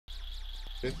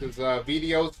This is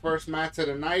VDO's first match of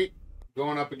the night,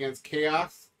 going up against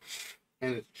Khaos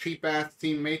and his cheap-ass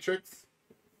Team Matrix.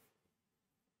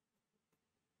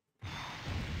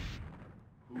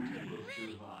 Who will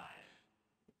survive?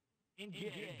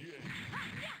 Engage.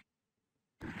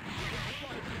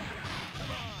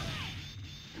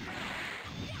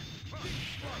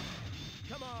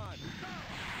 Come on.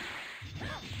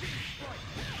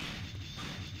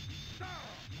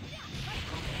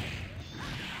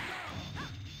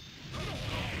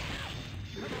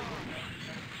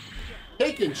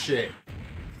 Taking shit.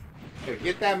 Hey,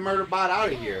 get that murder bot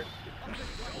out of here.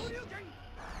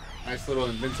 Nice little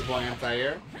invincible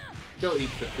anti-air. Still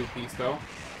eats the 2-piece though.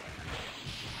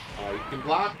 You can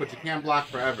block, but you can't block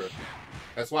forever.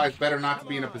 That's why it's better not to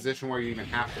be in a position where you even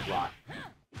have to block.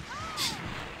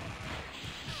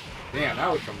 Damn,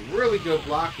 that was some really good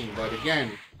blocking, but again,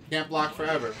 you can't block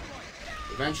forever.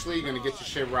 Eventually, you're gonna get your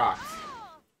shit rocked.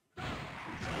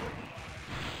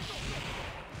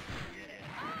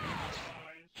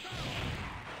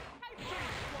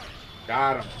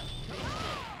 Got him.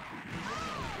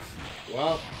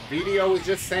 Well, VDO was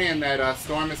just saying that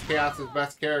Storm is Khaos'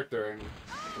 best character, and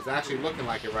it's actually looking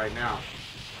like it right now.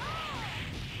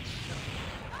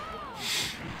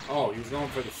 Oh, he's going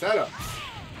for the setups.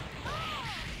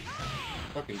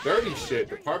 Fucking dirty shit.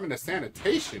 Department of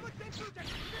Sanitation.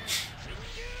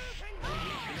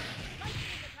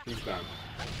 He's done.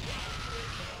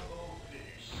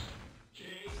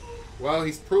 Well,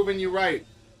 he's proven you right,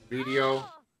 VDO.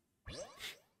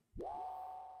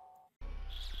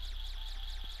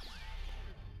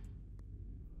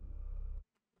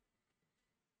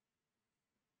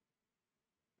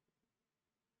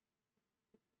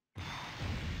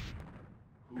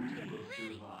 Who will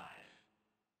survive?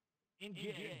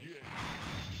 Engage.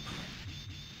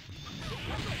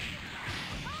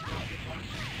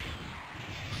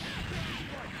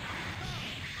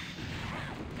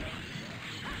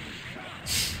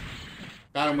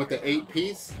 Got him with the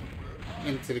 8-piece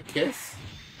into the kiss.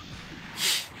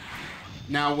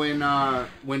 Now,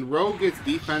 when Rogue gets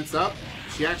defense up,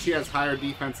 she actually has higher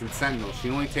defense than Sentinel. She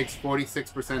only takes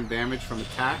 46% damage from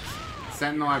attacks.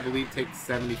 Sentinel, I believe, takes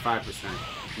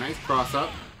 75%. Nice cross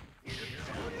up.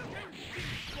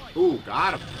 Ooh,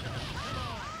 got him.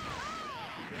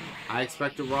 I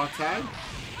expect a raw tag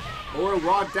or a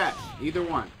raw death. Either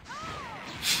one.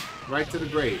 Right to the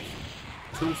grave.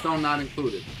 Tombstone not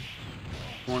included.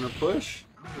 Corner push.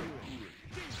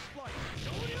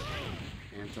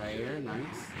 Anti-air,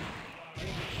 nice.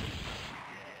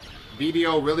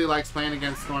 VDO really likes playing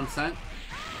against Storm Scent.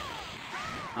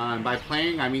 And by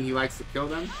playing, I mean he likes to kill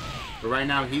them. But right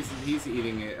now, he's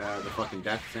eating the fucking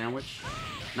death sandwich.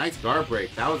 Nice guard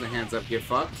break. That was a hands up, get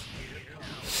fucked.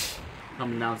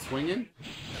 Coming down swinging.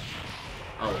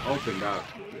 Oh, opened up.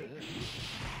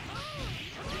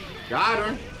 Got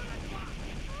her.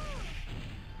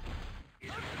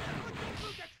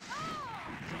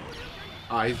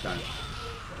 Oh, he's done.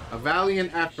 A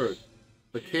valiant effort.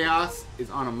 But Khaos is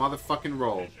on a motherfucking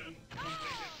roll.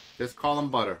 Just call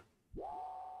him butter.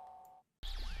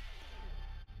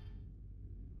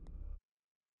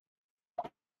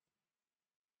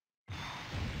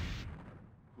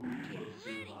 Who will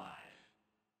survive?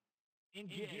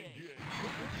 Engage.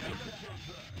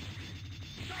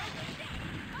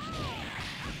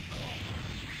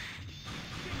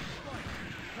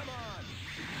 Come on.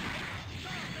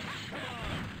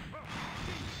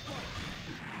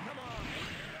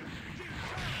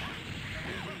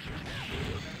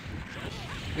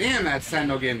 Damn, that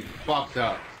Sentinel getting fucked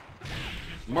up.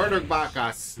 Murder bot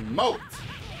got smoked.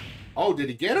 Oh, did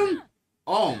he get him?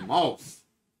 Almost.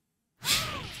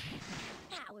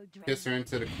 Kiss her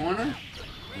into the corner.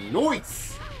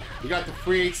 Nice. We got the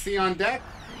free HC on deck.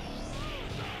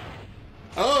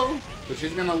 Oh, but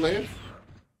she's gonna live.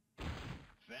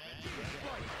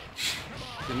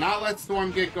 Did not let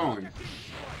Storm get going.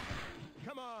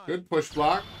 Good push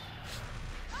block.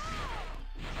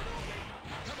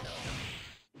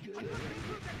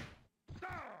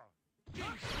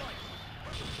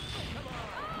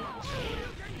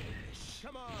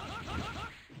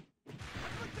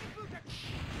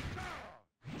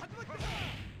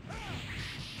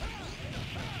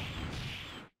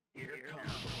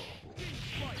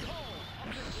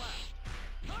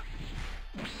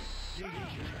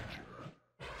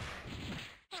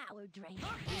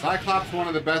 Cyclops one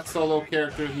of the best solo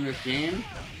characters in this game,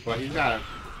 but he's got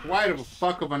quite a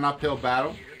fuck of an uphill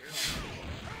battle.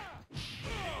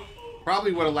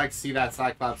 Probably would have liked to see that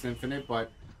Cyclops Infinite,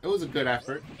 but it was a good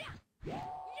effort.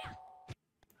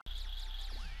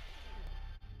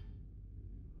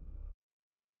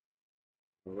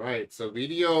 Alright, so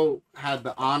VDO had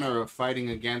the honor of fighting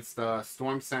against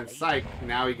Storm Scent Psych.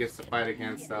 Now he gets to fight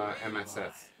against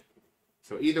MSS.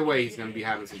 So either way, he's going to be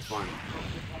having some fun.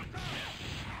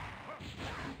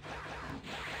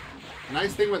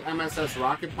 Nice thing with MSS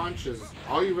Rocket Punch is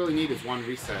all you really need is one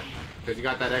reset. Because you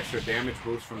got that extra damage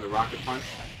boost from the Rocket Punch.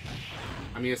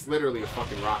 I mean, it's literally a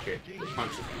fucking rocket that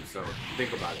punches you, so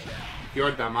think about it.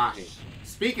 Pure Damahe.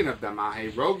 Speaking of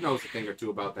Damahe, Rogue knows a thing or two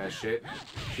about that shit.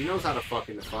 She knows how to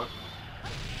fucking the fuck.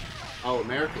 Oh,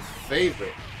 America's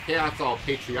favorite. Khaos all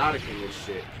patriotic in this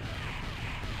shit.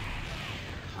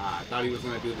 I thought he was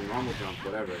gonna do the normal jump,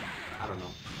 whatever. I don't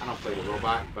know. I don't play the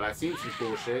robot, but I've seen some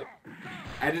cool shit.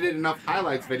 Edited enough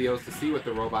highlights videos to see what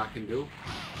the robot can do.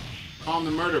 Call him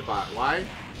the murder bot. Why?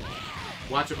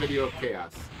 Watch a video of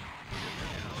Khaos.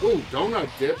 Ooh, donut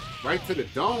dip right to the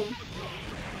dome.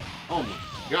 Oh my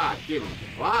god, getting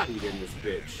bodied in this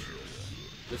bitch.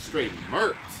 Just straight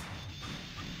murked.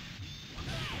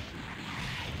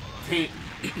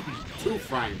 Two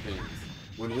frying pans.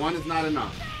 When one is not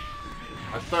enough.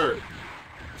 A third.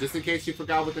 Just in case you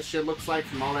forgot what this shit looks like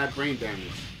from all that brain damage.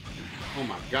 Oh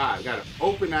my god, I gotta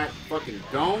open that fucking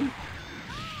dome.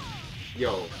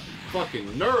 Yo, fucking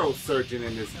neurosurgeon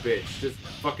in this bitch. Just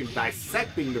fucking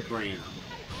dissecting the brain.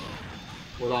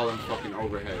 With all them fucking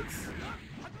overheads.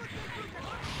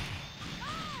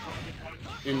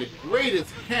 In the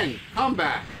greatest Ken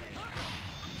comeback.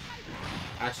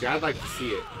 Actually, I'd like to see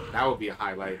it. That would be a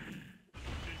highlight.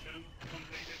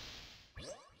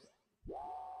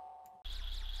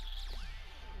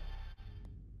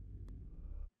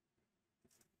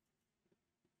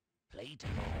 Playtime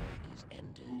is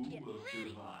ended. Who will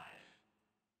survive?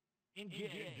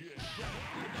 Engage.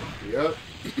 Yep.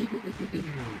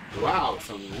 Wow,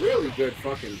 some really good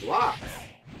fucking blocks.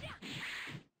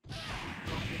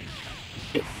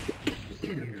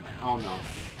 Oh no.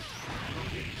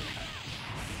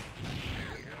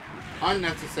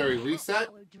 Unnecessary reset.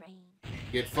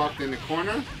 Get fucked in the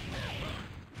corner.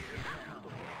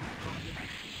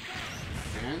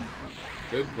 And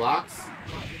good blocks.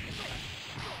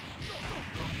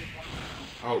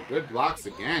 Oh, good blocks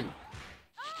again.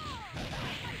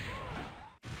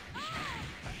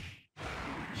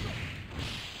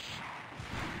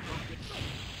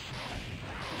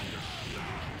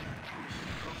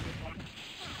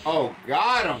 Oh,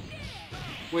 got him!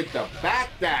 With the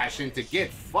backdash and to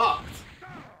get fucked.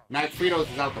 Max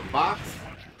Fritos is out the box.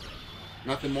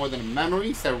 Nothing more than a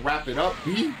memory. Said wrap it up,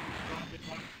 B.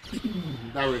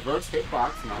 That reverse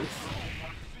hitbox, nice.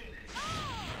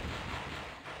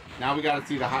 Now we gotta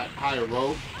see the higher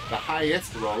rogue. The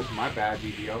highest rogue, my bad,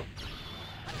 VDO.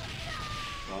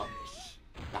 Well,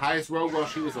 the highest rogue while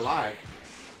she was alive.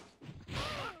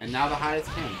 And now the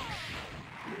highest Ken.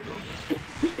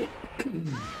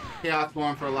 Khaos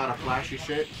going for a lot of flashy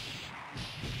shit.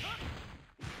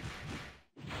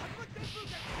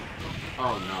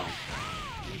 Oh no.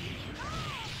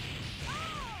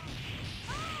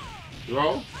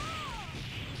 Throw.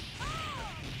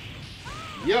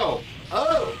 Yo.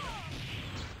 Oh.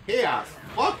 Khaos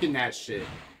fucking that shit.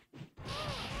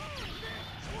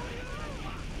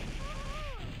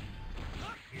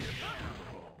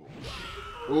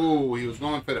 Ooh, he was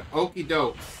going for the okie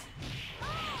dokes.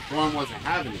 One wasn't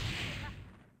having it.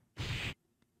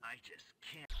 I just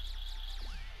can't.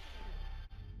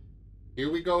 Here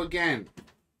we go again.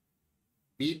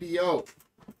 VDO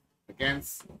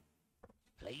against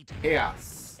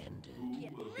Khaos,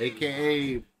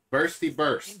 aka Bursty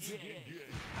Burst.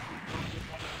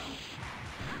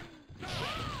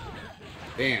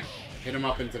 Damn, hit him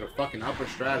up into the fucking upper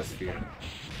stratosphere.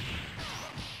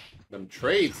 Them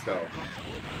trades though.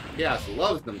 Khaos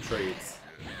loves them trades.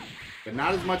 But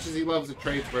not as much as he loves the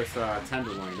trades versus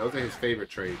Tenderloin. Those are his favorite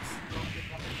trades.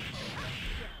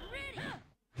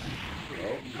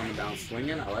 Oh, coming down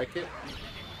swinging. I like it.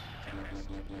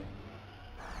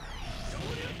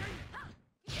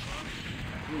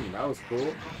 That was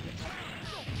cool.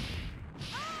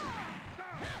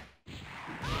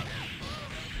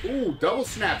 Ooh, double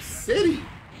snap city.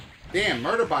 Damn,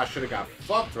 Murderbot should have got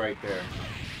fucked right there.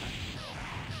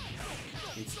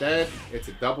 Instead, it's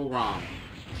a double ROM.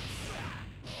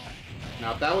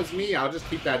 Now, if that was me, I'll just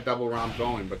keep that double ROM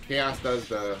going. But Khaos does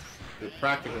the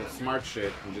practical smart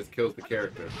shit and just kills the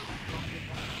character.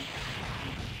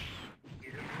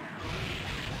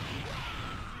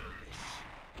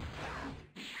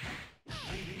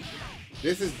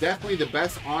 This is definitely the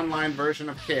best online version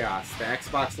of Khaos, the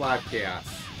Xbox Live Khaos.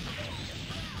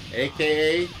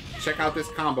 AKA, check out this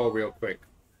combo real quick,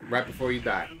 right before you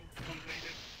die.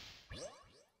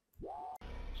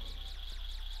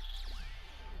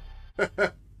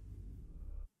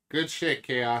 Good shit,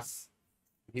 Khaos.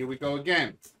 Here we go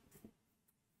again.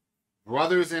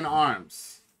 Brothers in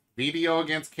arms. VDO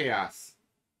against Khaos.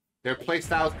 Their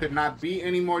playstyles could not be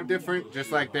any more different, just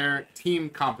like their team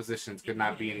compositions could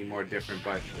not be any more different,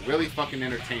 but really fucking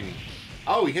entertaining.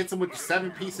 Oh, he hits him with the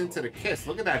 7-piece into the kiss.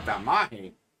 Look at that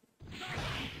Damahe.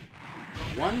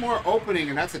 One more opening,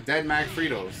 and that's a dead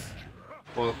Magfritos.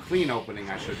 Well, a clean opening,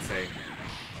 I should say.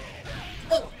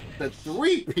 Oh, the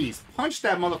 3-piece. Punch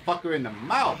that motherfucker in the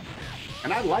mouth.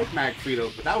 And I like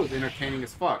Magfritos, but that was entertaining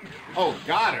as fuck. Oh,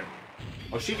 got her.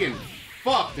 Oh, she getting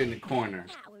fucked in the corner.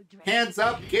 Hands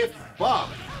up, get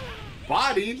fucked.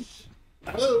 Bodied.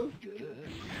 Oh.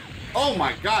 Oh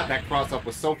my god, that cross-up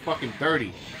was so fucking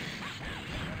dirty.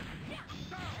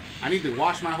 I need to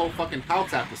wash my whole fucking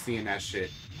house after seeing that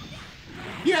shit.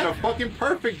 He had a fucking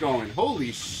perfect going.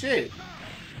 Holy shit.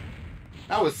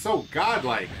 That was so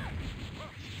godlike.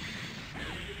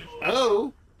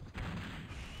 Oh.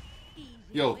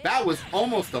 Yo, that was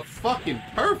almost a fucking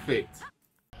perfect.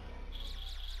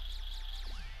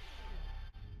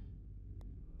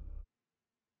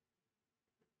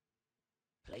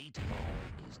 Playtime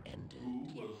is ended.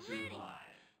 Who will survive?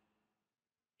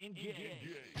 Engage.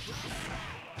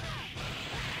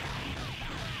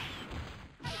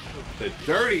 The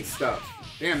dirty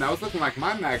stuff. Damn, that was looking like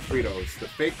my Magfritos. The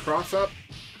fake cross-up.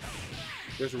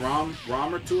 Just rom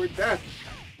her to her death.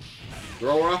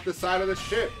 Throw her off the side of the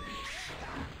ship.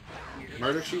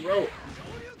 Murder she wrote.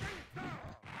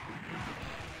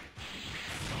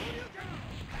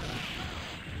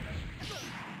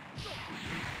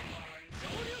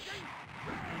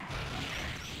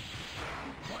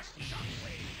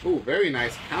 Ooh, very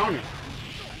nice counter.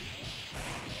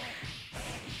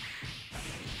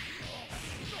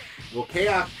 Well,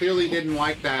 Khaos clearly didn't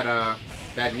like that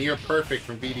that near perfect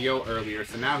from VDO earlier,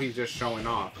 so now he's just showing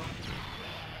off.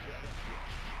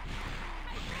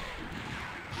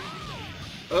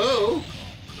 Oh!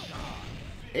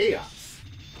 Khaos.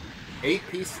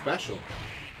 8-piece special.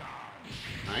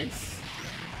 Nice.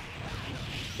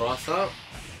 Cross up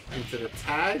into the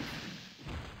tag.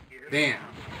 Damn.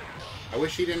 I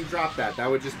wish he didn't drop that. That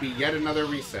would just be yet another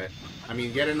reset. I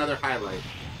mean, yet another highlight.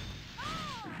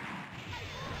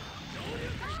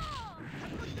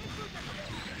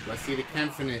 Let's see the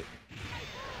Kenfinite.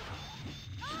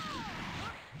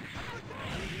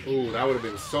 Ooh, that would have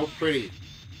been so pretty.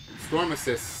 Storm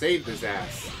Assist saved his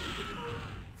ass.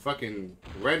 Fucking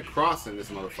red cross in this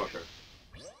motherfucker.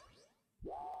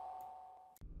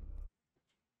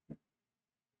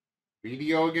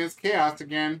 VDO against Khaos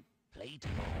again.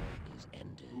 Playtime is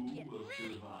ended. Who will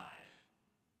survive?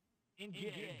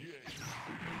 Engage.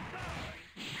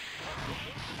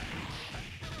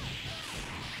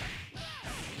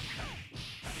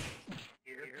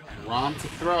 Rom to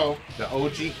throw, the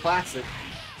OG classic.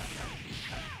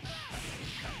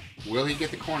 Will he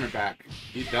get the corner back?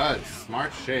 He does.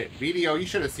 Smart shit. VDO, you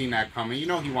should have seen that coming. You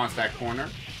know he wants that corner.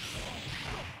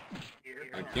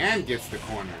 Again gets the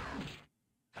corner.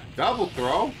 Double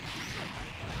throw.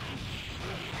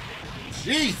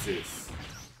 Jesus.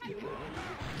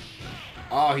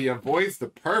 Oh, he avoids the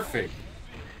perfect.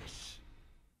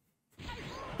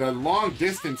 The long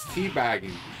distance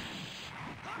teabagging.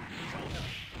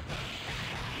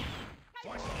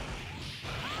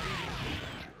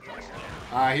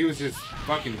 He was just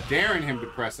fucking daring him to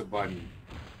press a button.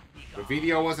 But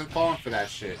VDO wasn't falling for that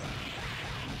shit.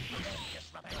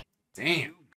 Damn.